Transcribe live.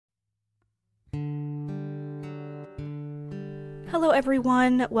Hello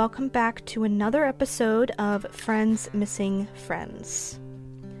everyone, welcome back to another episode of Friends Missing Friends.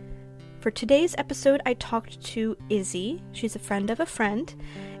 For today's episode, I talked to Izzy. She's a friend of a friend,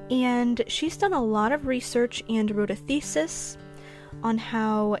 and she's done a lot of research and wrote a thesis on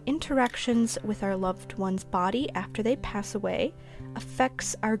how interactions with our loved one's body after they pass away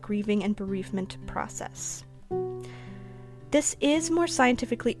affects our grieving and bereavement process. This is more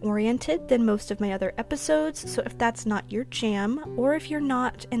scientifically oriented than most of my other episodes, so if that's not your jam, or if you're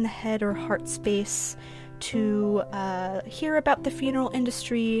not in the head or heart space to hear about the funeral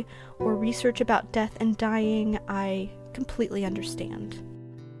industry or research about death and dying, I completely understand.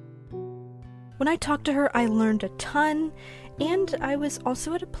 When I talked to her, I learned a ton, and I was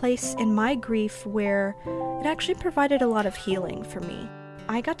also at a place in my grief where it actually provided a lot of healing for me.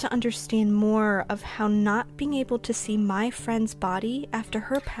 I got to understand more of how not being able to see my friend's body after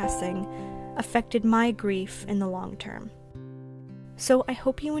her passing affected my grief in the long term. So I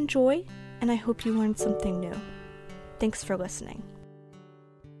hope you enjoy, and I hope you learned something new. Thanks for listening.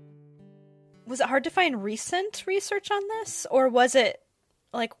 Was it hard to find recent research on this? Or was it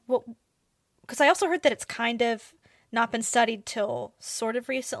like, what? Because I also heard that it's kind of not been studied till sort of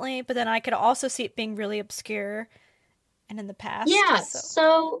recently, but then I could also see it being really obscure and in the past. Yeah,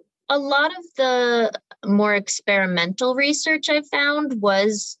 so a lot of the more experimental research I found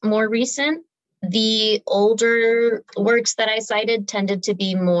was more recent. The older works that I cited tended to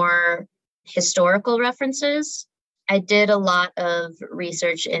be more historical references. I did a lot of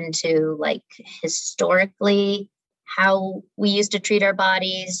research into like historically how we used to treat our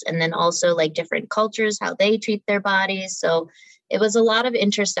bodies, and then also like different cultures, how they treat their bodies. So it was a lot of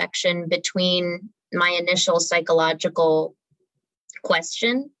intersection between my initial psychological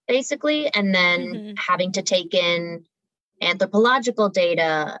question, basically, and then having to take in anthropological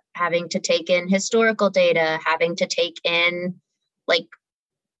data, having to take in historical data, having to take in like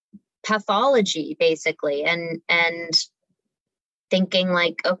pathology, basically, and thinking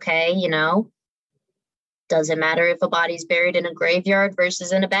like, okay, does it matter if a body's buried in a graveyard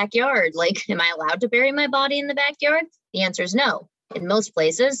versus in a backyard? Like, am I allowed to bury my body in the backyard? The answer is no, in most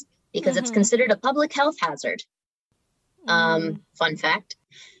places, because it's considered a public health hazard. Fun fact.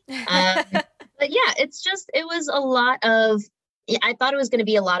 But yeah, it was a lot of, I thought it was going to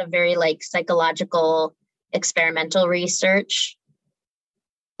be a lot of very like psychological experimental research.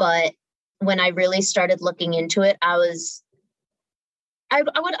 But when I really started looking into it, I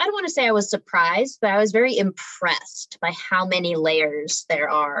don't want to say I was surprised, but I was very impressed by how many layers there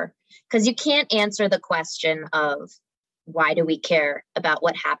are. Because you can't answer the question of why do we care about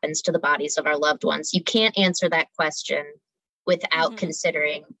what happens to the bodies of our loved ones? You can't answer that question without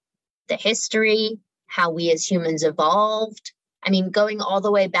considering the history, how we as humans evolved. I mean, going all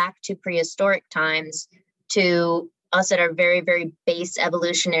the way back to prehistoric times to us at our very, very base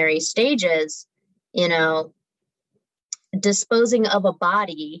evolutionary stages, disposing of a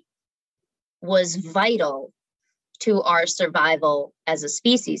body was vital to our survival as a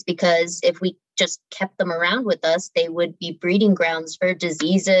species, because if we just kept them around with us, they would be breeding grounds for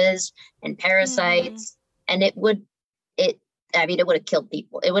diseases and parasites. And it would have killed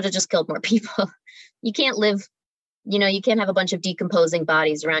people. It would have just killed more people. You can't live, you can't have a bunch of decomposing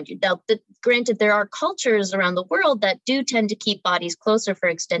bodies around you. Now, granted, there are cultures around the world that do tend to keep bodies closer for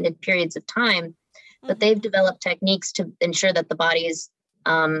extended periods of time, but they've developed techniques to ensure that the bodies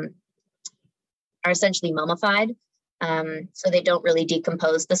are essentially mummified. So they don't really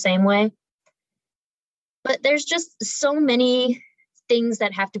decompose the same way. But there's just so many things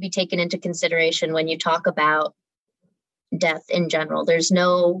that have to be taken into consideration when you talk about death in general.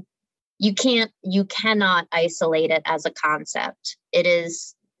 You cannot isolate it as a concept. It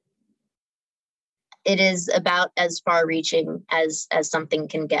is about as far reaching as something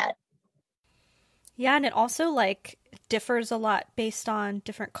can get. Yeah, and it also like differs a lot based on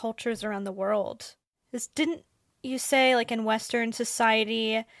different cultures around the world. Didn't you say like in Western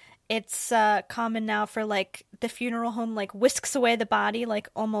society, it's common now for like the funeral home like whisks away the body like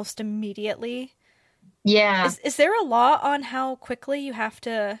almost immediately? Yeah. Is there a law on how quickly you have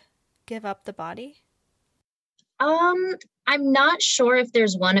to give up the body? I'm not sure if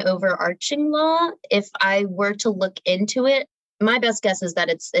there's one overarching law. If I were to look into it, my best guess is that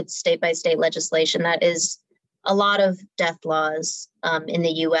it's state by state legislation. That is, a lot of death laws in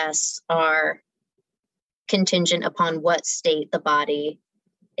the U.S. are contingent upon what state the body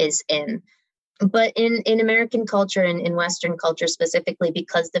is in. But in American culture and in Western culture specifically,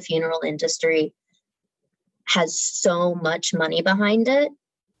 because the funeral industry has so much money behind it,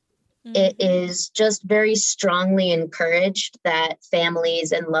 it is just very strongly encouraged that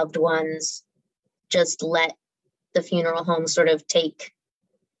families and loved ones just let the funeral home sort of take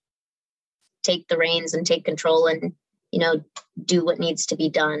the reins and take control and, do what needs to be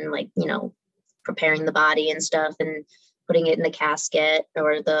done, like, preparing the body and stuff and putting it in the casket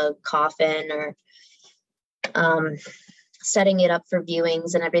or the coffin or setting it up for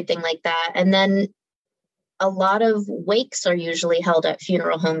viewings and everything like that. And then a lot of wakes are usually held at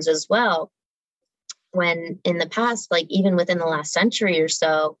funeral homes as well. When in the past, like even within the last century or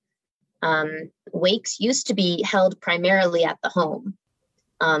so, wakes used to be held primarily at the home.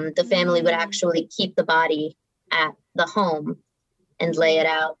 The family would actually keep the body at the home and lay it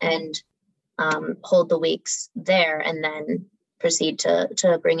out and hold the wakes there, and then proceed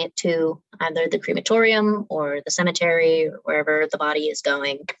to bring it to either the crematorium or the cemetery or wherever the body is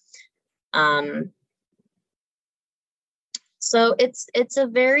going. So it's a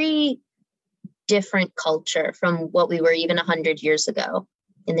very different culture from what we were even 100 years ago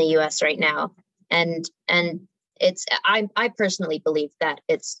in the US right now. And it's, I personally believe that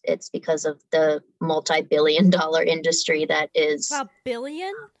it's because of the multi-billion-dollar industry that is. Wow,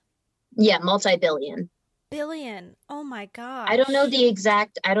 billion? Yeah, multi-billion. Billion. Oh my gosh. I don't know the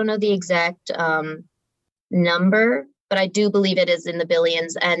exact number, but I do believe it is in the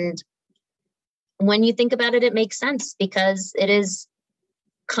billions. And when you think about it, it makes sense because it is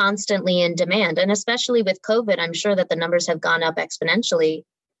constantly in demand. And especially with COVID, I'm sure that the numbers have gone up exponentially.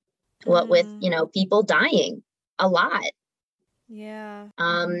 What with, people dying a lot. Yeah.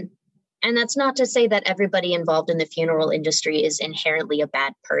 And that's not to say that everybody involved in the funeral industry is inherently a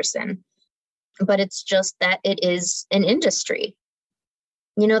bad person, but it's just that it is an industry.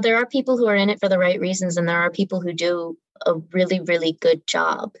 There are people who are in it for the right reasons, and there are people who do a really, really good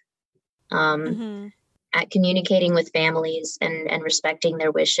job at communicating with families and respecting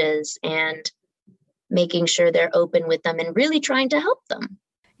their wishes and making sure they're open with them and really trying to help them.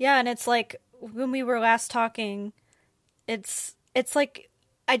 Yeah, and it's like when we were last talking, it's like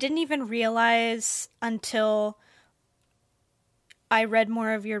I didn't even realize until I read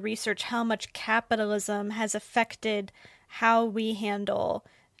more of your research how much capitalism has affected how we handle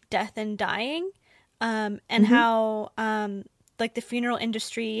death and dying, and how like the funeral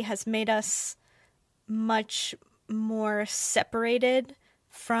industry has made us much more separated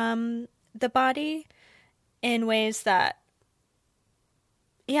from the body in ways that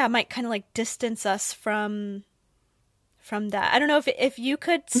might kind of like distance us from that. I don't know if you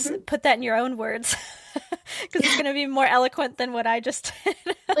could put that in your own words, because it's going to be more eloquent than what I just did.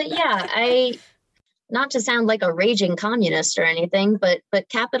 But yeah, not to sound like a raging communist or anything, but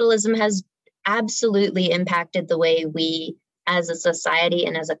capitalism has absolutely impacted the way we as a society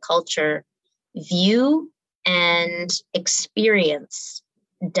and as a culture view and experience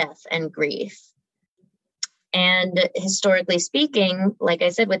death and grief. And historically speaking, like I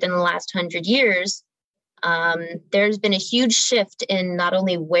said, within the last 100 years, there's been a huge shift in not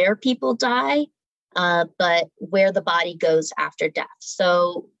only where people die, but where the body goes after death.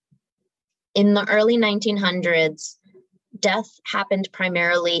 So in the early 1900s, death happened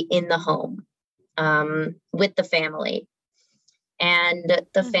primarily in the home with the family. And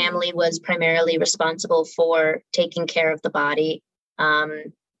the family was primarily responsible for taking care of the body,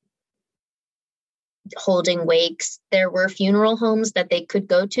 holding wakes. There were funeral homes that they could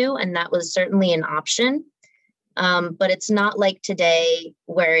go to, and that was certainly an option. But it's not like today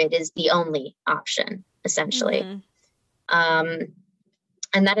where it is the only option, essentially. And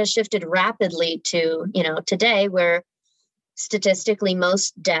that has shifted rapidly to, today where statistically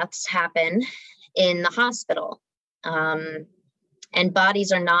most deaths happen in the hospital. And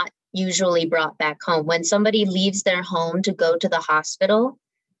bodies are not usually brought back home. When somebody leaves their home to go to the hospital,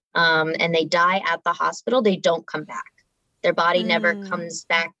 and they die at the hospital, they don't come back. Their body never comes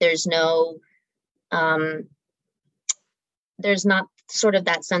back. There's not sort of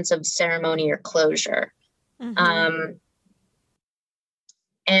that sense of ceremony or closure. And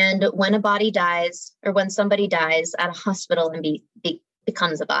when a body dies, or when somebody dies at a hospital and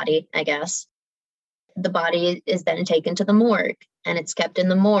becomes a body, I guess, the body is then taken to the morgue and it's kept in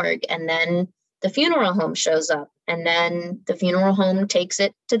the morgue. And then the funeral home shows up, and then the funeral home takes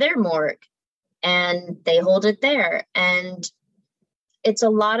it to their morgue and they hold it there. And it's a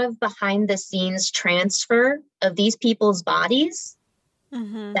lot of behind the scenes transfer of these people's bodies,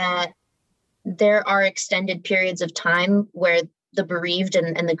 that there are extended periods of time where the bereaved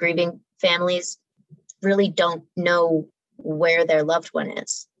and the grieving families really don't know where their loved one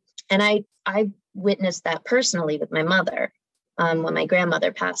is. And I witnessed that personally with my mother. When my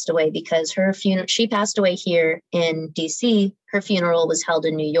grandmother passed away, because she passed away here in DC, her funeral was held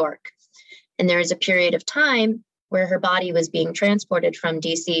in New York. And there was a period of time where her body was being transported from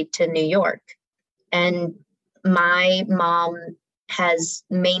DC to New York. And my mom has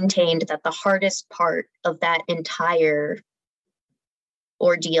maintained that the hardest part of that entire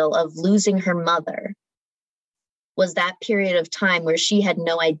ordeal of losing her mother was that period of time where she had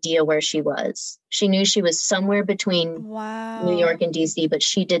no idea where she was. She knew she was somewhere between New York and DC, but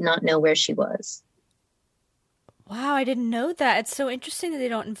she did not know where she was. Wow, I didn't know that. It's so interesting that they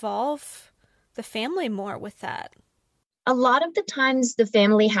don't involve the family more with that. A lot of the times the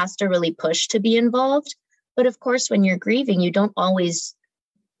family has to really push to be involved. But of course, when you're grieving, you don't always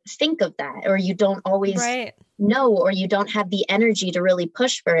think of that, or you don't always know, or you don't have the energy to really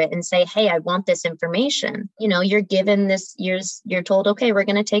push for it and say, hey, I want this information. You know, you're given this, you're told, okay, we're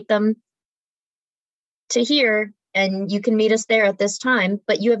going to take them to here and you can meet us there at this time,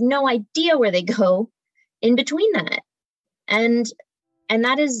 but you have no idea where they go in between that. And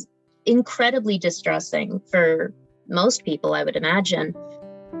that is incredibly distressing for most people, I would imagine.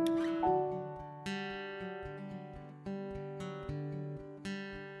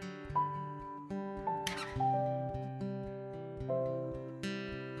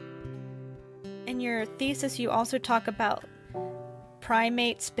 In your thesis, you also talk about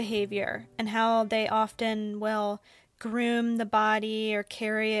primates' behavior and how they often will groom the body or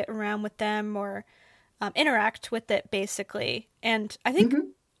carry it around with them or interact with it, basically. And I think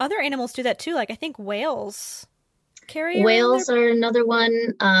other animals do that too. Like I think whales carry whales are another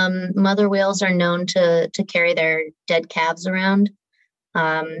one. Mother whales are known to carry their dead calves around.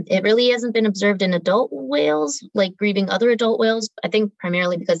 It really hasn't been observed in adult whales, like grieving other adult whales, I think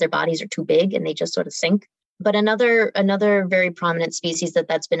primarily because their bodies are too big and they just sort of sink. But another very prominent species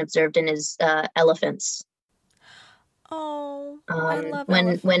that's been observed in is elephants. Oh, I love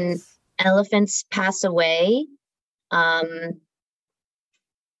elephants. When elephants pass away,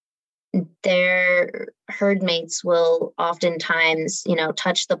 their herd mates will oftentimes,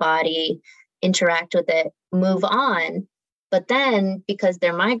 touch the body, interact with it, move on. But then because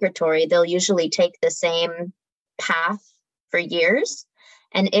they're migratory, they'll usually take the same path for years.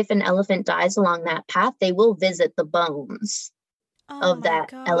 And if an elephant dies along that path, they will visit the bones of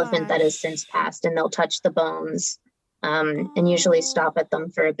that elephant that has since passed, and they'll touch the bones and usually stop at them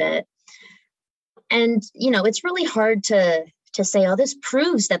for a bit. And, it's really hard to say, oh, this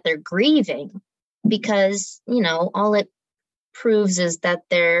proves that they're grieving, because, all it proves is that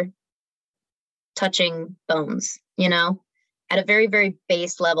they're touching bones, at a very, very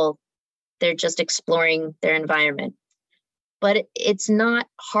base level, they're just exploring their environment. But it's not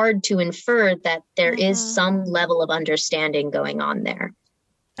hard to infer that there is some level of understanding going on there.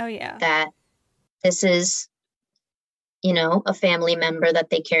 Oh, yeah. That this is, a family member that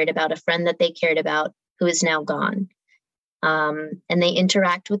they cared about, a friend that they cared about who is now gone. And they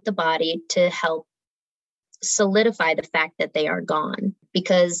interact with the body to help solidify the fact that they are gone.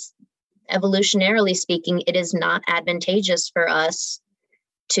 Because evolutionarily speaking, it is not advantageous for us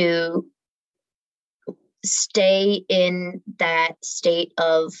to stay in that state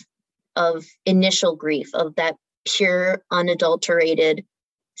of initial grief, of that pure, unadulterated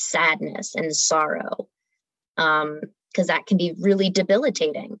sadness and sorrow, because that can be really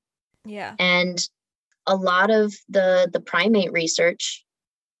debilitating. Yeah. And a lot of the primate research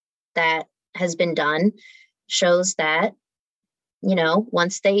that has been done shows that,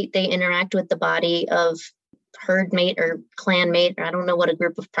 once they interact with the body of herd mate or clan mate, or I don't know what a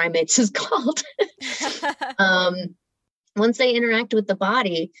group of primates is called. Once they interact with the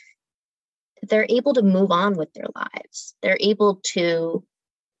body, they're able to move on with their lives. They're able to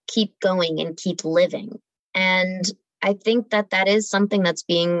keep going and keep living. And I think that is something that's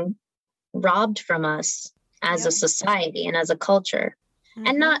being robbed from us as a society and as a culture.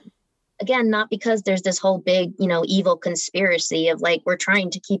 And not because there's this whole big, evil conspiracy of like, we're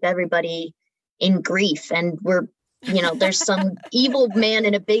trying to keep everybody in grief and we're, there's some evil man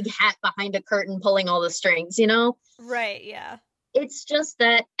in a big hat behind a curtain pulling all the strings, Right. Yeah. It's just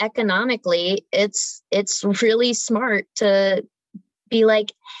that economically, it's really smart to be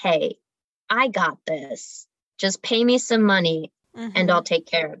like, hey, I got this. Just pay me some money and I'll take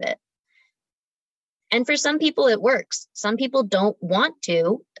care of it. And for some people, it works. Some people don't want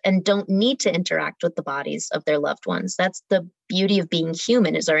to and don't need to interact with the bodies of their loved ones. That's the beauty of being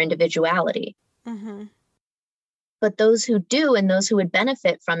human, is our individuality. But those who do and those who would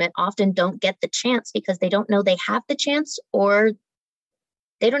benefit from it often don't get the chance because they don't know they have the chance, or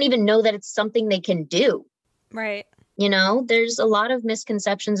they don't even know that it's something they can do. Right. There's a lot of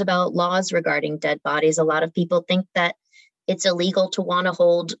misconceptions about laws regarding dead bodies. A lot of people think that it's illegal to want to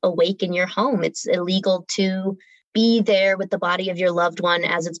hold a wake in your home. It's illegal to be there with the body of your loved one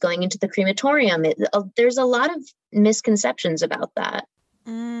as it's going into the crematorium. There's a lot of misconceptions about that.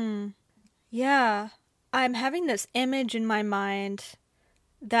 Yeah. I'm having this image in my mind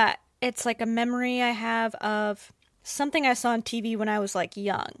that it's like a memory I have of something I saw on TV when I was like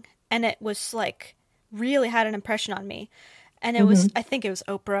young, and it was like really had an impression on me. And it was, I think it was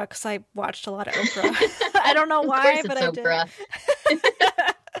Oprah, because I watched a lot of Oprah. I don't know why, but I Oprah. did.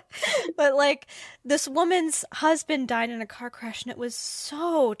 But like this woman's husband died in a car crash, and it was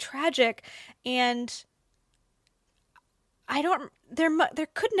so tragic. And I don't, there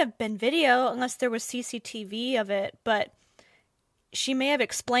couldn't have been video unless there was CCTV of it, but she may have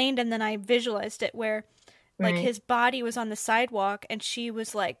explained, and then I visualized it, where like his body was on the sidewalk and she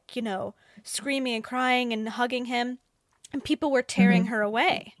was like, you know, screaming and crying and hugging him, and people were tearing her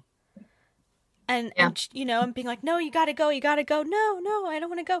away. And you know, and being like, no, you gotta go. No, I don't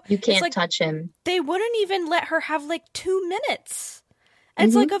want to go. You can't touch him. They wouldn't even let her have like 2 minutes. And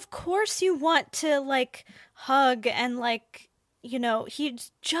it's like, of course you want to like hug and like, you know, he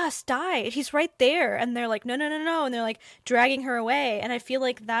just died. He's right there. And they're like, no. And they're like dragging her away. And I feel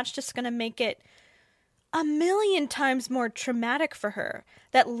like that's just going to make it a million times more traumatic for her.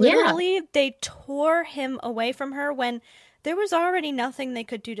 That literally they tore him away from her when there was already nothing they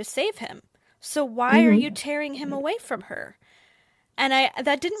could do to save him. So why are you tearing him away from her? And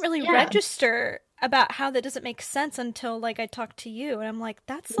that didn't really register about how that doesn't make sense until like I talked to you, and I'm like,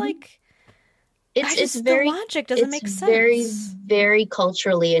 that's like, it's very, the logic doesn't make sense. Very, very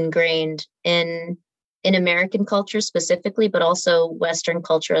culturally ingrained in American culture specifically, but also Western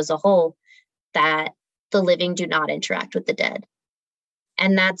culture as a whole, that the living do not interact with the dead.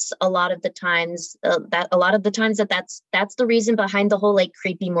 And that's a lot of the times that's the reason behind the whole like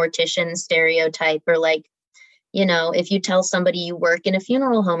creepy mortician stereotype, or like, you know, if you tell somebody you work in a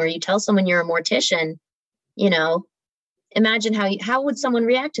funeral home, or you tell someone you're a mortician, you know, imagine how would someone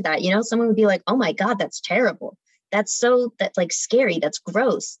react to that? You know, someone would be like, oh my God, that's terrible. That's like scary. That's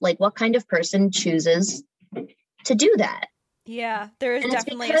gross. Like, what kind of person chooses to do that? Yeah, there is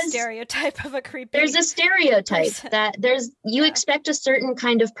definitely a stereotype of a creepy. There's a stereotype that you expect a certain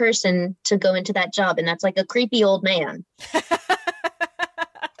kind of person to go into that job, and that's like a creepy old man.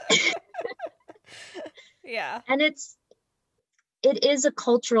 Yeah. And it is a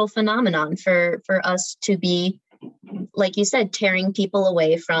cultural phenomenon for us to be, like you said, tearing people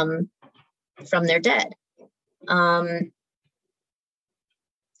away from their dead.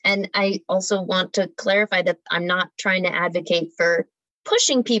 And I also want to clarify that I'm not trying to advocate for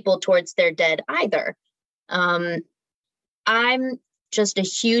pushing people towards their dead either. I'm just a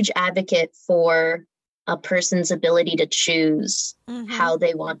huge advocate for a person's ability to choose how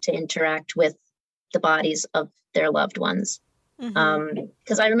they want to interact with the bodies of their loved ones.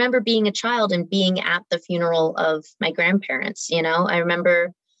 Because I remember being a child and being at the funeral of my grandparents. You know, I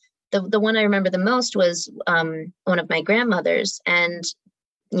remember the one I remember the most was one of my grandmothers. And,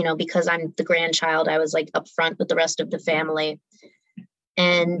 you know, because I'm the grandchild, I was like up front with the rest of the family.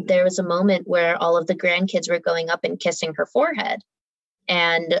 And there was a moment where all of the grandkids were going up and kissing her forehead.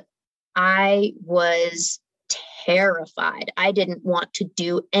 And I was terrified. I didn't want to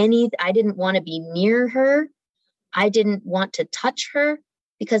do I didn't want to be near her. I didn't want to touch her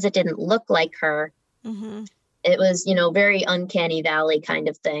because it didn't look like her. It was, you know, very uncanny valley kind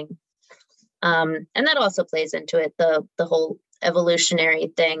of thing. And that also plays into it, the whole evolutionary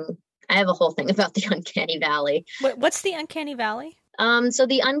thing. I have a whole thing about the uncanny valley. What's the uncanny valley? So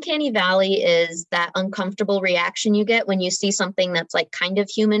the uncanny valley is that uncomfortable reaction you get when you see something that's like kind of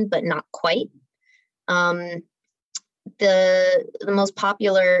human, but not quite. The most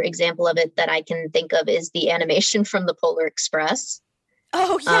popular example of it that I can think of is the animation from the Polar Express.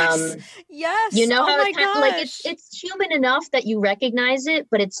 Oh, yes. Yes. You know, oh how my it kind gosh. of, like it's human enough that you recognize it,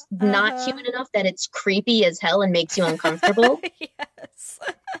 but it's not human enough that it's creepy as hell and makes you uncomfortable. Yes.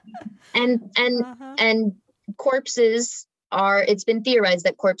 And corpses it's been theorized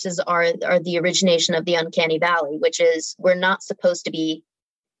that corpses are the origination of the uncanny valley, which is we're not supposed to be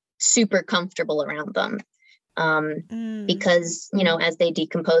super comfortable around them. Because, you know, as they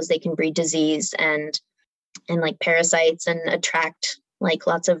decompose, they can breed disease and like parasites and attract like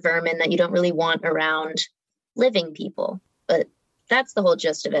lots of vermin that you don't really want around living people. But that's the whole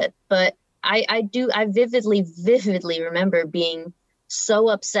gist of it. But I vividly remember being so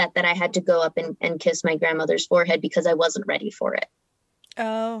upset that I had to go up and kiss my grandmother's forehead because I wasn't ready for it.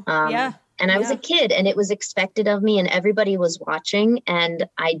 Oh, yeah. And I was a kid and it was expected of me and everybody was watching and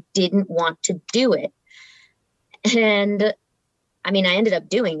I didn't want to do it. And I mean, I ended up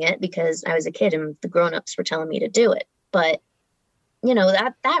doing it because I was a kid and the grownups were telling me to do it. But, you know,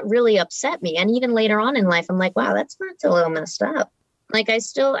 that really upset me. And even later on in life, I'm like, wow, that's a little messed up. Like I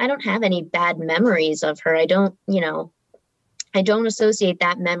don't have any bad memories of her. I don't, you know, I don't associate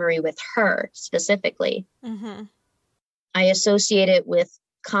that memory with her specifically. Mm-hmm. I associate it with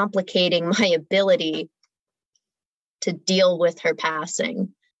complicating my ability to deal with her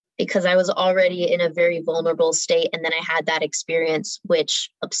passing, because I was already in a very vulnerable state. And then I had that experience,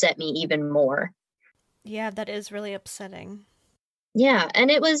 which upset me even more. Yeah, that is really upsetting. Yeah. And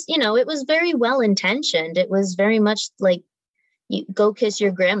it was, it was very well intentioned. It was very much like, you go kiss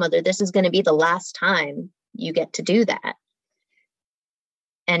your grandmother. This is going to be the last time you get to do that.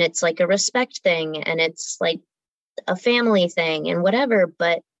 And it's like a respect thing, and it's like a family thing and whatever.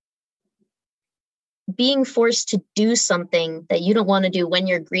 But being forced to do something that you don't want to do when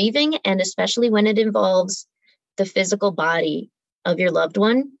you're grieving, and especially when it involves the physical body of your loved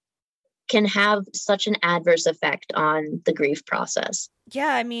one, can have such an adverse effect on the grief process.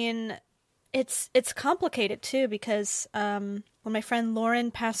 Yeah, I mean, it's complicated too, because when my friend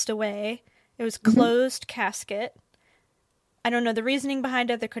Lauren passed away, it was closed casket. I don't know the reasoning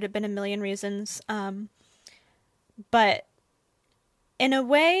behind it. There could have been a million reasons. But in a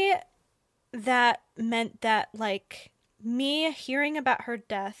way, that meant that, like, me hearing about her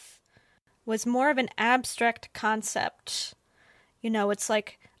death was more of an abstract concept. It's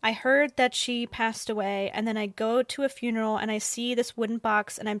like I heard that she passed away, and then I go to a funeral and I see this wooden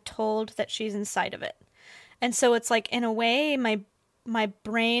box and I'm told that she's inside of it. And so it's like, in a way, my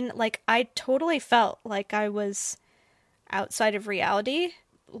brain, like, I totally felt like I was outside of reality.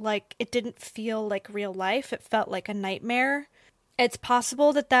 Like, it didn't feel like real life. It felt like a nightmare. It's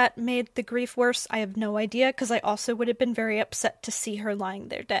possible that made the grief worse. I have no idea, because I also would have been very upset to see her lying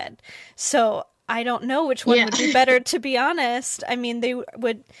there dead. So I don't know which one would be better, to be honest. I mean,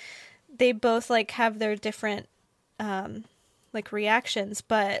 they both, like, have their different, like, reactions.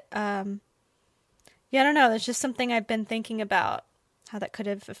 But, yeah, I don't know. That's just something I've been thinking about, how that could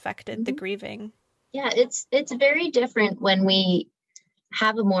have affected the grieving. Yeah, it's very different when we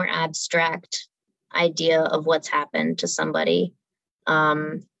have a more abstract idea of what's happened to somebody,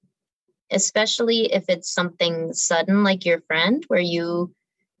 especially if it's something sudden, like your friend, where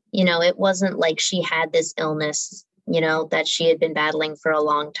it wasn't like she had this illness, that she had been battling for a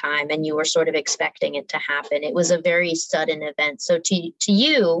long time and you were sort of expecting it to happen. It was a very sudden event. So to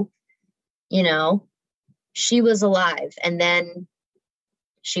you, she was alive and then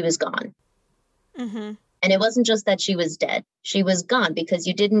she was gone. Mm-hmm. And it wasn't just that she was dead. She was gone because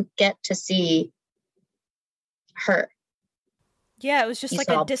you didn't get to see her. Yeah, it was just you like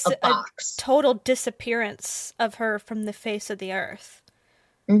a box. A total disappearance of her from the face of the earth.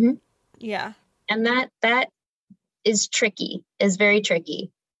 Mm-hmm. Yeah. And that is tricky, is very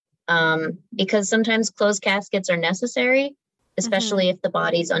tricky. Because sometimes closed caskets are necessary, especially if the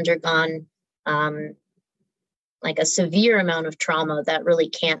body's undergone like a severe amount of trauma that really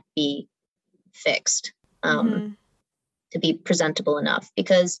can't be fixed to be presentable enough.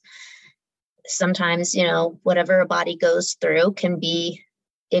 Because sometimes, whatever a body goes through can be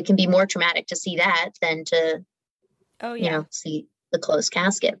more traumatic to see that than to, see the closed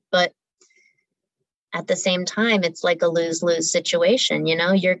casket. But at the same time, it's like a lose-lose situation.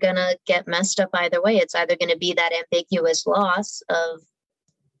 You're going to get messed up either way. It's either going to be that ambiguous loss of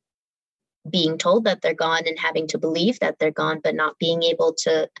being told that they're gone and having to believe that they're gone, but not being able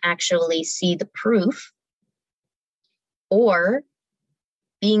to actually see the proof, or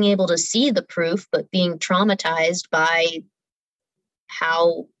being able to see the proof, but being traumatized by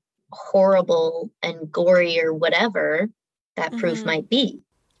how horrible and gory or whatever that proof might be.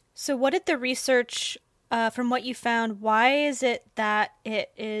 So what did the research, from what you found, why is it that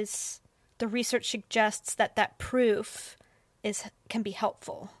the research suggests that proof can be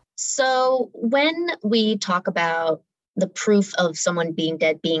helpful? So when we talk about the proof of someone being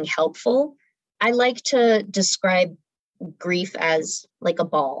dead being helpful, I like to describe grief as like a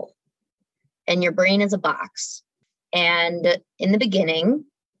ball, and your brain is a box. And in the beginning,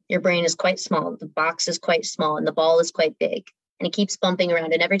 your brain is quite small, the box is quite small, and the ball is quite big. And it keeps bumping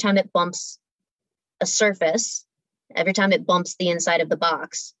around. And every time it bumps a surface, every time it bumps the inside of the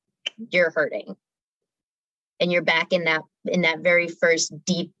box, you're hurting. And you're back in that very first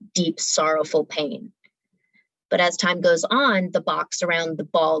deep, deep, sorrowful pain. But as time goes on, the box around the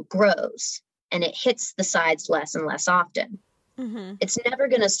ball grows and it hits the sides less and less often. It's never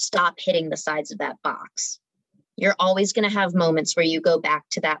going to stop hitting the sides of that box. You're always going to have moments where you go back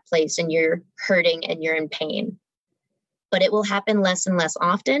to that place and you're hurting and you're in pain. But it will happen less and less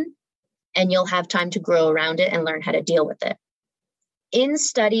often, and you'll have time to grow around it and learn how to deal with it. In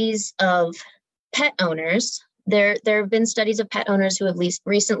studies of pet owners, there have been studies of pet owners who have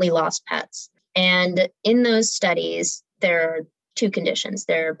recently lost pets. And in those studies, there are two conditions.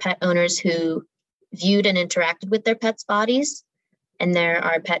 There are pet owners who viewed and interacted with their pets' bodies, and there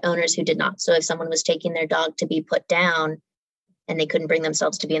are pet owners who did not. So if someone was taking their dog to be put down and they couldn't bring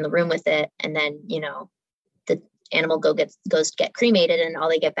themselves to be in the room with it, and then, the animal goes to get cremated and all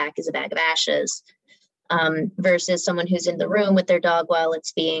they get back is a bag of ashes, versus someone who's in the room with their dog while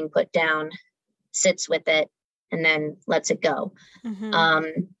it's being put down, sits with it, and then lets it go.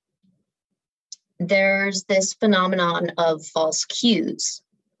 Mm-hmm. There's this phenomenon of false cues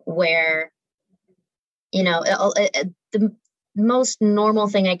where, the most normal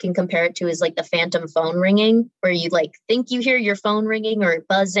thing I can compare it to is like the phantom phone ringing, where you like think you hear your phone ringing or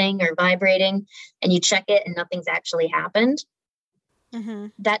buzzing or vibrating and you check it and nothing's actually happened. Mm-hmm.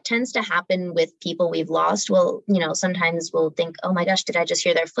 That tends to happen with people we've lost. Well, sometimes we'll think, oh my gosh, did I just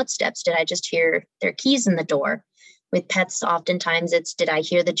hear their footsteps? Did I just hear their keys in the door? With pets, oftentimes it's, did I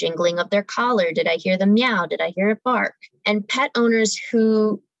hear the jingling of their collar? Did I hear them meow? Did I hear it bark? And pet owners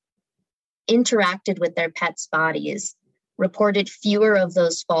who interacted with their pets' bodies reported fewer of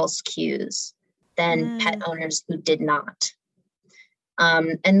those false cues than pet owners who did not.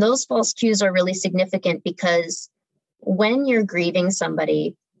 And those false cues are really significant because when you're grieving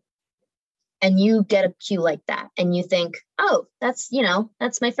somebody and you get a cue like that and you think, oh, that's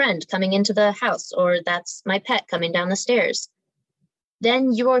my friend coming into the house, or that's my pet coming down the stairs,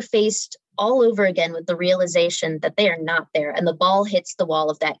 then you're faced all over again with the realization that they are not there, and the ball hits the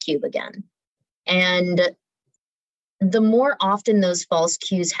wall of that cube again. And the more often those false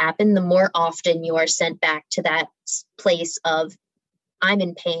cues happen, the more often you are sent back to that place of, I'm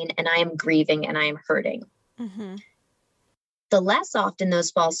in pain and I am grieving and I am hurting. Mm-hmm. The less often those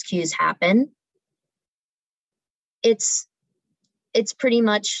false cues happen, it's pretty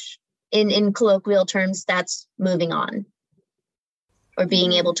much, in colloquial terms, that's moving on or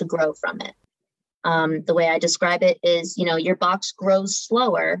being able to grow from it. The way I describe it is, your box grows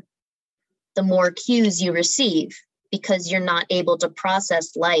slower the more cues you receive, because you're not able to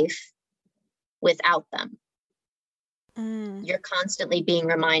process life without them. You're constantly being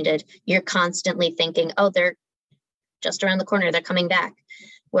reminded. You're constantly thinking, oh, they're just around the corner, they're coming back.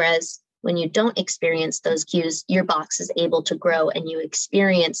 Whereas when you don't experience those cues, your box is able to grow and you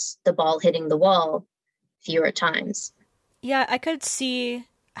experience the ball hitting the wall fewer times. Yeah, I could see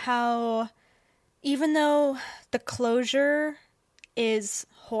how, even though the closure is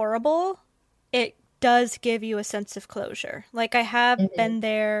horrible, it does give you a sense of closure. Like, I have been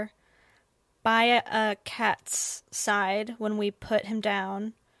there by a cat's side when we put him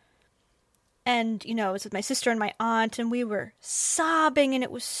down. And, it was with my sister and my aunt, and we were sobbing, and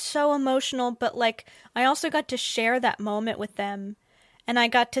it was so emotional. But, like, I also got to share that moment with them. And I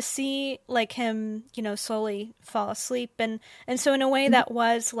got to see, like, him, slowly fall asleep. And so in a way that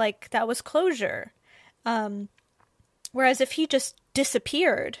was, like, that was closure. Whereas if he just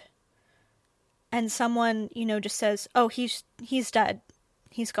disappeared and someone, just says, oh, he's dead,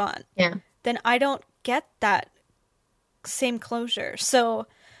 he's gone. Yeah. Then I don't get that same closure. So,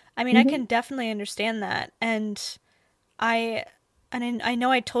 I mean, I can definitely understand that. And I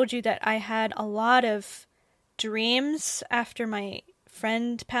know I told you that I had a lot of dreams after my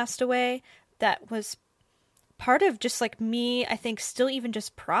friend passed away that was part of just like me, I think, still even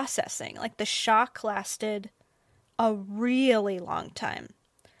just processing. Like, the shock lasted a really long time.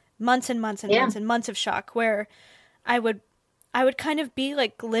 Months and months and months and months of shock, where I would kind of be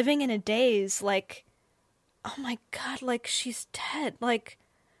like living in a daze, like, oh my God, like, she's dead. Like,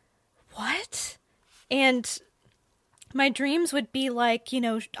 what? And my dreams would be like,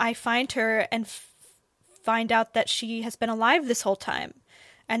 I find her and find out that she has been alive this whole time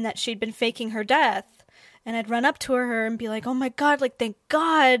and that she'd been faking her death. And I'd run up to her and be like, oh my God, like, thank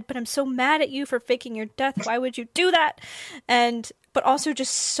God, but I'm so mad at you for faking your death. Why would you do that? But also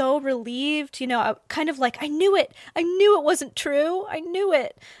just so relieved, kind of like, I knew it wasn't true. I knew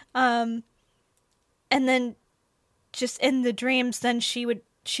it. And then just in the dreams, then she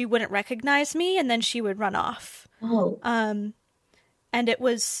wouldn't recognize me, and then she would run off. Oh. And it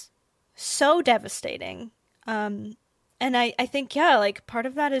was so devastating. And I think, like, part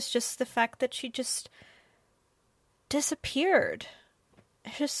of that is just the fact that she just disappeared.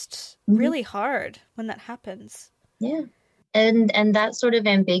 It's just really hard when that happens. Yeah. And that sort of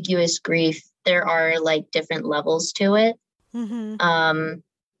ambiguous grief, there are like different levels to it. Mm-hmm.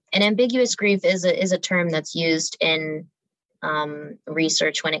 And ambiguous grief is a term that's used in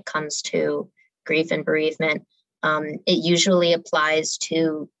research when it comes to grief and bereavement. It usually applies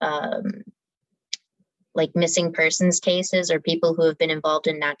to like missing persons cases or people who have been involved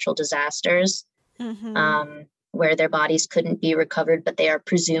in natural disasters, where their bodies couldn't be recovered, but they are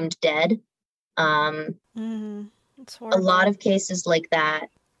presumed dead. It's horrible. A lot of cases like that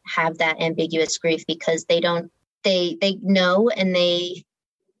have that ambiguous grief because they know, and they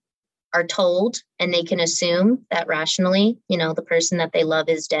are told, and they can assume that rationally, the person that they love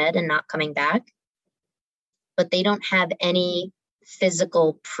is dead and not coming back, but they don't have any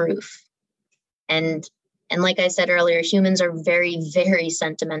physical proof. And like I said earlier, humans are very, very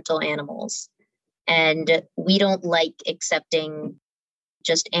sentimental animals, and we don't like accepting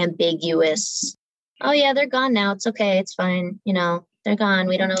just ambiguous, oh yeah, they're gone now, it's okay, it's fine, they're gone,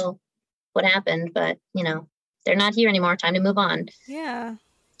 we don't know what happened, but they're not here anymore, time to move on. Yeah.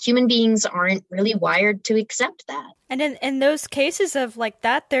 Human beings aren't really wired to accept that. And in those cases of like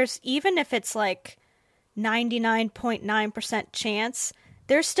that, there's, even if it's like 99.9% chance,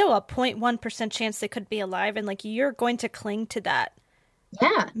 there's still a 0.1% chance they could be alive, and like you're going to cling to that.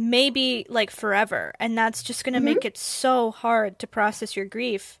 Yeah. Maybe like forever. And that's just going to make it so hard to process your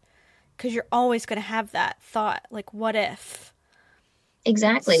grief, because you're always going to have that thought, like, what if?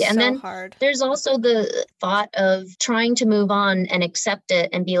 Exactly. It's and so then hard. There's also the thought of trying to move on and accept it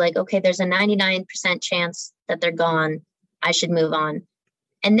and be like, okay, there's a 99% chance that they're gone, I should move on.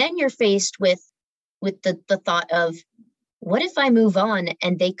 And then you're faced with the thought of, what if I move on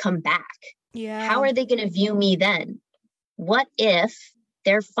and they come back? Yeah. How are they going to view me then? What if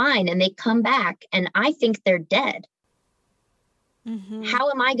they're fine and they come back and I think they're dead? Mm-hmm. How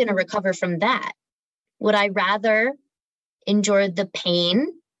am I going to recover from that? Would I rather endure the pain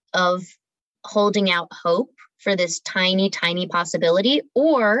of holding out hope for this tiny, tiny possibility?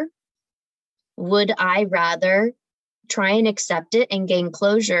 Or would I rather try and accept it and gain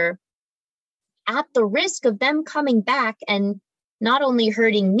closure at the risk of them coming back and not only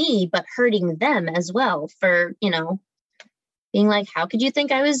hurting me, but hurting them as well, for, being like, how could you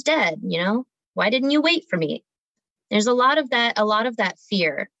think I was dead? Why didn't you wait for me? There's a lot of that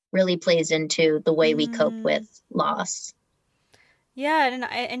fear really plays into the way we cope with loss. Yeah,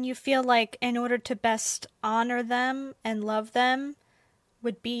 and you feel like in order to best honor them and love them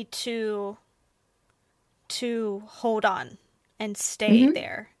would be to hold on and stay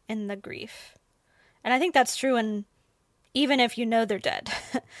there in the grief. And I think that's true, and even if they're dead,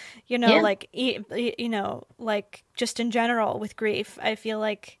 like, like just in general with grief, I feel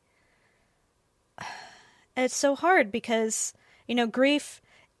like it's so hard because, grief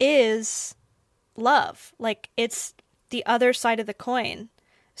is love. Like, it's the other side of the coin.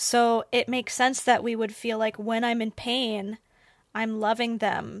 So it makes sense that we would feel like when I'm in pain, I'm loving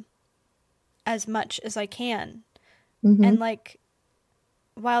them as much as I can. And like,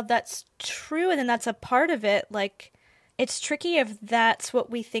 while that's true, and then that's a part of it, like, it's tricky if that's what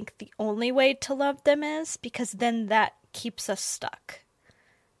we think the only way to love them is, because then that keeps us stuck.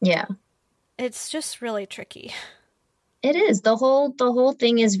 Yeah. It's just really tricky. It is. The whole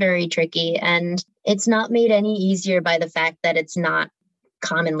thing is very tricky, and it's not made any easier by the fact that it's not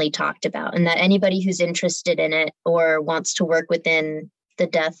commonly talked about, and that anybody who's interested in it or wants to work within the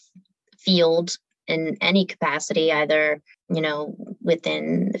death field in any capacity, either,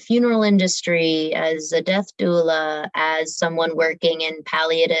 within the funeral industry, as a death doula, as someone working in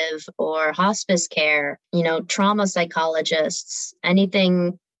palliative or hospice care, trauma psychologists,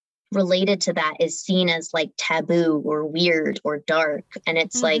 anything related to that is seen as like taboo or weird or dark. And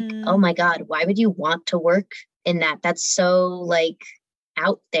it's like, oh my God, why would you want to work in that? That's so like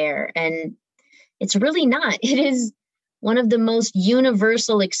out there. And it's really not. It is one of the most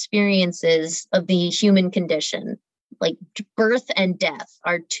universal experiences of the human condition. Like, birth and death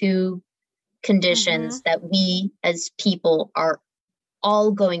are two conditions that we as people are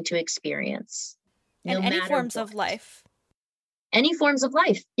all going to experience. And any forms of life. Any forms of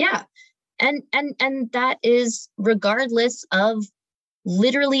life. Yeah. And that is regardless of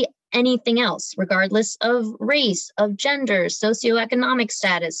literally anything else, regardless of race, of gender, socioeconomic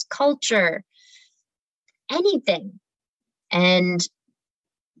status, culture, anything. And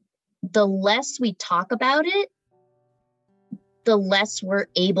the less we talk about it, the less we're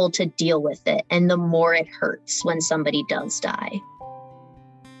able to deal with it, and the more it hurts when somebody does die.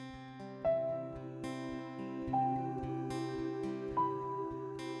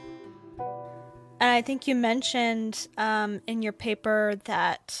 And I think you mentioned in your paper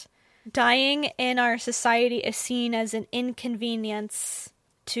that dying in our society is seen as an inconvenience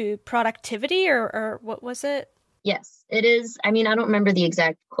to productivity, or what was it? Yes, it is. I mean, I don't remember the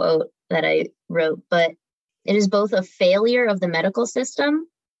exact quote that I wrote, but it is both a failure of the medical system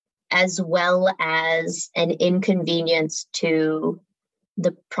as well as an inconvenience to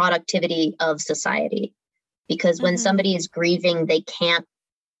the productivity of society. Because when somebody is grieving, they can't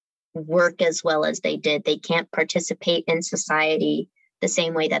work as well as they did. They can't participate in society the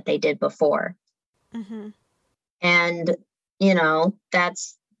same way that they did before. And,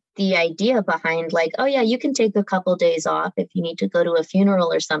 that's the idea behind like, oh yeah, you can take a couple days off if you need to go to a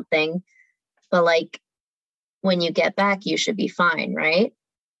funeral or something, but like when you get back, you should be fine, right?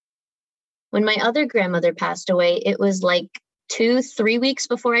 When my other grandmother passed away, it was like 2, 3 weeks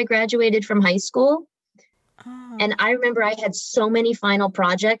before I graduated from high school. Oh. And I remember I had so many final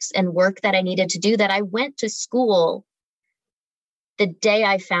projects and work that I needed to do that I went to school the day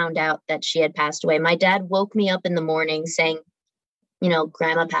I found out that she had passed away. My dad woke me up in the morning saying,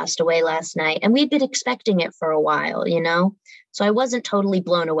 grandma passed away last night. And we'd been expecting it for a while, So I wasn't totally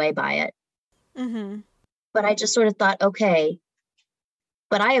blown away by it. Mm-hmm. But I just sort of thought, okay,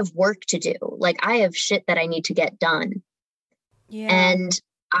 but I have work to do. Like I have shit that I need to get done. Yeah. And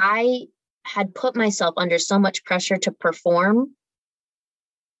I had put myself under so much pressure to perform,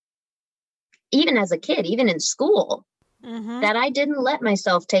 even as a kid, even in school, that I didn't let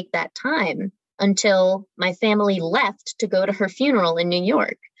myself take that time until my family left to go to her funeral in New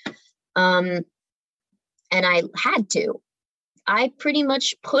York. And I had to. I pretty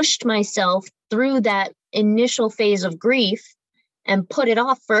much pushed myself through that initial phase of grief and put it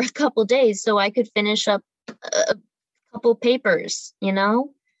off for a couple days so I could finish up a couple papers,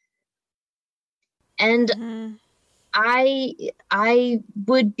 And I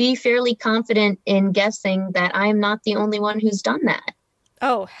would be fairly confident in guessing that I'm not the only one who's done that.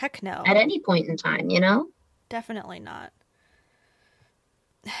 Oh, heck no. At any point in time, Definitely not.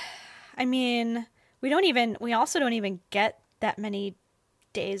 I mean, we also don't even get that many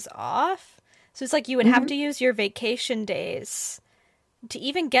days off. So it's like you would have to use your vacation days to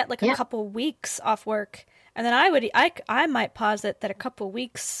even get like a couple weeks off work. And then I might posit that a couple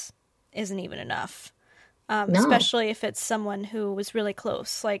weeks isn't even enough. No. Especially if it's someone who was really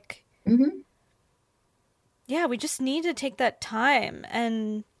close. Like, yeah, we just need to take that time.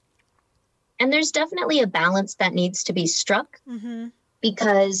 And there's definitely a balance that needs to be struck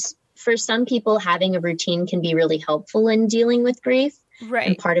because for some people, having a routine can be really helpful in dealing with grief. Right.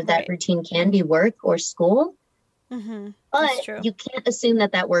 And part of that routine can be work or school. That's true. But you can't assume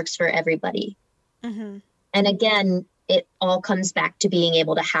that works for everybody. And again, it all comes back to being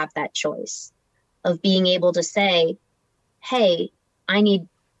able to have that choice of being able to say, hey, I need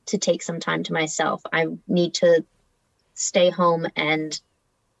to take some time to myself. I need to stay home and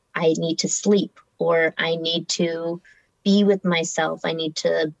I need to sleep, or I need to be with myself. I need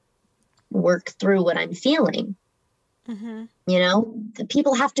to work through what I'm feeling. The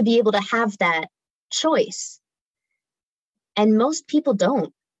people have to be able to have that choice. And most people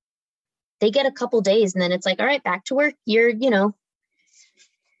don't. They get a couple days and then it's like, all right, back to work. You're, you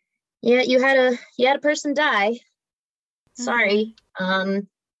had a person die. Sorry.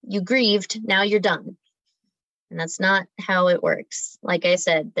 You grieved. Now you're done. And that's not how it works. Like I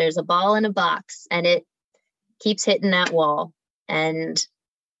said, there's a ball in a box and it keeps hitting that wall and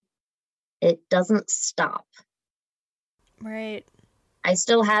it doesn't stop. Right. I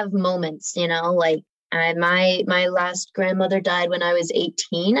still have moments, like my last grandmother died when I was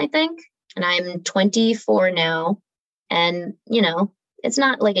 18, I think, and I'm 24 now. And, it's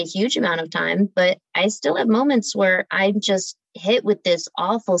not like a huge amount of time, but I still have moments where I'm just hit with this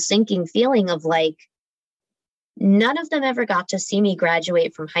awful sinking feeling of like, none of them ever got to see me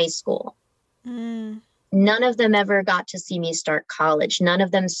graduate from high school. None of them ever got to see me start college. None of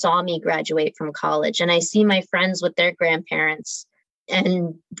them saw me graduate from college. And I see my friends with their grandparents,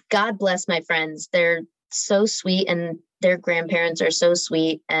 and God bless my friends. They're so sweet and their grandparents are so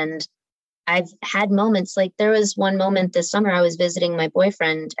sweet. And I've had moments like there was one moment this summer I was visiting my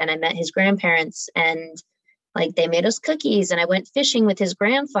boyfriend and I met his grandparents and like they made us cookies and I went fishing with his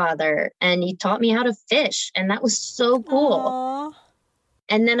grandfather and he taught me how to fish. And that was so cool. Aww.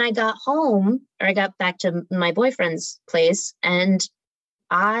 And then I got home, or I got back to my boyfriend's place and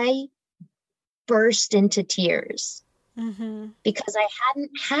I burst into tears because I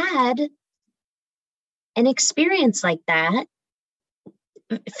hadn't had an experience like that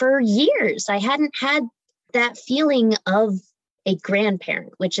for years. I hadn't had that feeling of a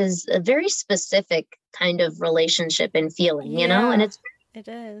grandparent, which is a very specific kind of relationship and feeling, and it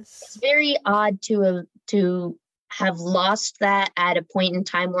is. It's very odd to have lost that at a point in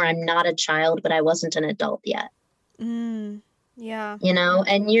time where I'm not a child, but I wasn't an adult yet. Yeah.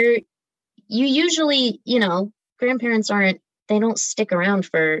 And you usually, grandparents they don't stick around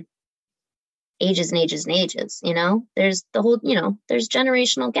for ages and ages and ages, there's the whole, there's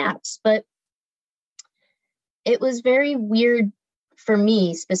generational gaps, but it was very weird for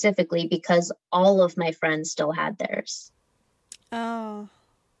me specifically because all of my friends still had theirs. Oh.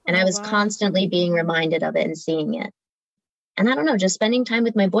 And I was constantly being reminded of it and seeing it. And I don't know, just spending time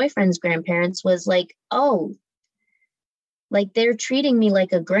with my boyfriend's grandparents was like, oh, Like they're treating me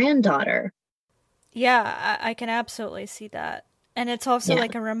like a granddaughter. Yeah, I can absolutely see that. And it's also Yeah.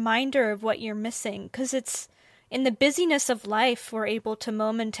 like a reminder of what you're missing, because it's in the busyness of life, we're able to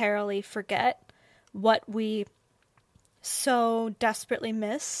momentarily forget what we so desperately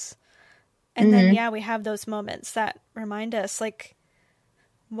miss. And then, Mm-hmm. yeah, we have those moments that remind us. Like,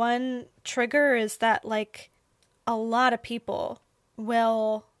 one trigger is that, like, a lot of people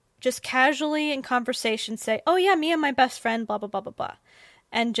will just casually in conversation say, oh, yeah, me and my best friend, blah, blah, blah, blah, blah.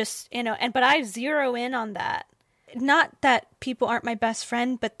 And just, but I zero in on that. Not that people aren't my best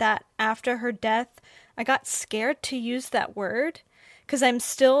friend, but that after her death, I got scared to use that word because I'm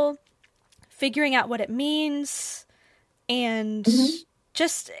still figuring out what it means. And Mm-hmm.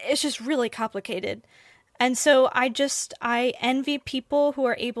 it's just really complicated. And so I envy people who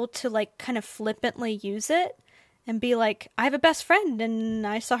are able to like kind of flippantly use it and be like, I have a best friend and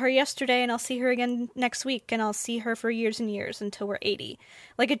I saw her yesterday and I'll see her again next week and I'll see her for years and years until we're 80.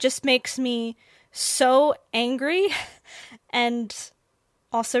 Like, it just makes me so angry and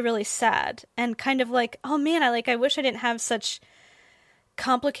also really sad and kind of like, oh man, I wish I didn't have such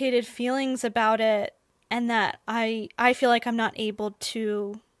complicated feelings about it, and that I feel like I'm not able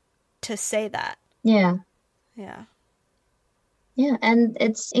to say that. Yeah. Yeah. Yeah. And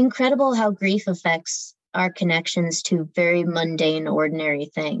it's incredible how grief affects our connections to very mundane, ordinary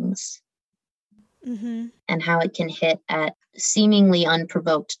things. Mm-hmm. And how it can hit at seemingly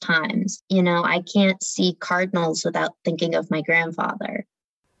unprovoked times. I can't see cardinals without thinking of my grandfather.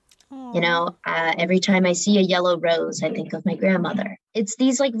 Aww. Every time I see a yellow rose, I think of my grandmother. It's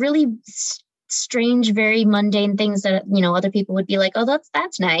these like really strange, very mundane things that, other people would be like, oh,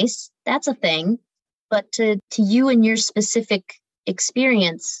 that's nice. That's a thing. But to you and your specific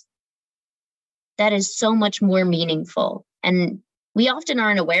experience, that is so much more meaningful. And we often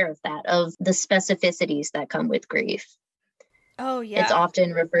aren't aware of that, of the specificities that come with grief. Oh It's yeah.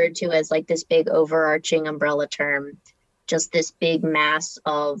 often referred to as like this big overarching umbrella term, just this big mass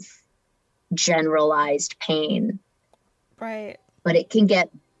of generalized pain. Right. But it can get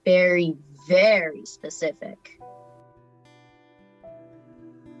very, very specific.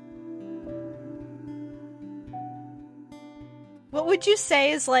 What would you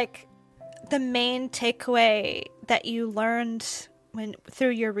say is like the main takeaway that you learned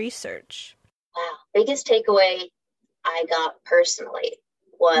through your research? Wow. Biggest takeaway I got personally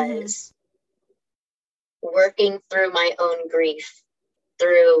Mm-hmm. was working through my own grief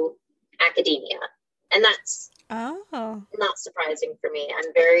through academia. And that's Oh. not surprising for me.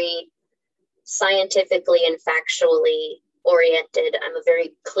 I'm very scientifically and factually oriented. I'm a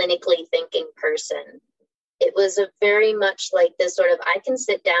very clinically thinking person. It was a very much like this sort of, I can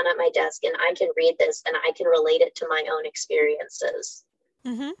sit down at my desk and I can read this and I can relate it to my own experiences.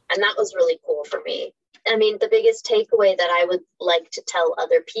 Mm-hmm. And that was really cool for me. I mean, the biggest takeaway that I would like to tell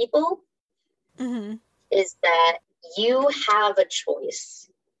other people Mm-hmm. is that you have a choice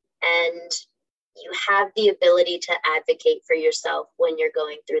and you have the ability to advocate for yourself when you're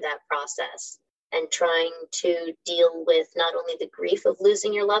going through that process and trying to deal with not only the grief of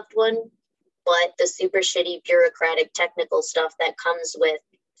losing your loved one, but the super shitty bureaucratic technical stuff that comes with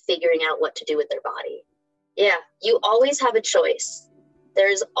figuring out what to do with their body. Yeah, you always have a choice.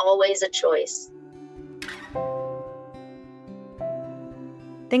 There's always a choice.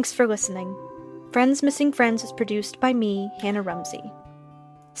 Thanks for listening. Friends Missing Friends is produced by me, Hannah Rumsey.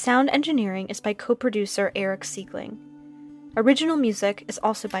 Sound engineering is by co-producer Eric Siegling. Original music is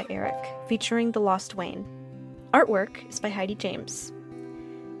also by Eric, featuring The Lost Wayne. Artwork is by Heidi James.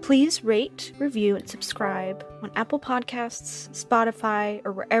 Please rate, review, and subscribe on Apple Podcasts, Spotify,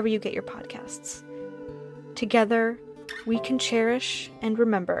 or wherever you get your podcasts. Together, we can cherish and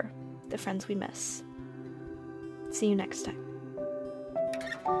remember the friends we miss. See you next time.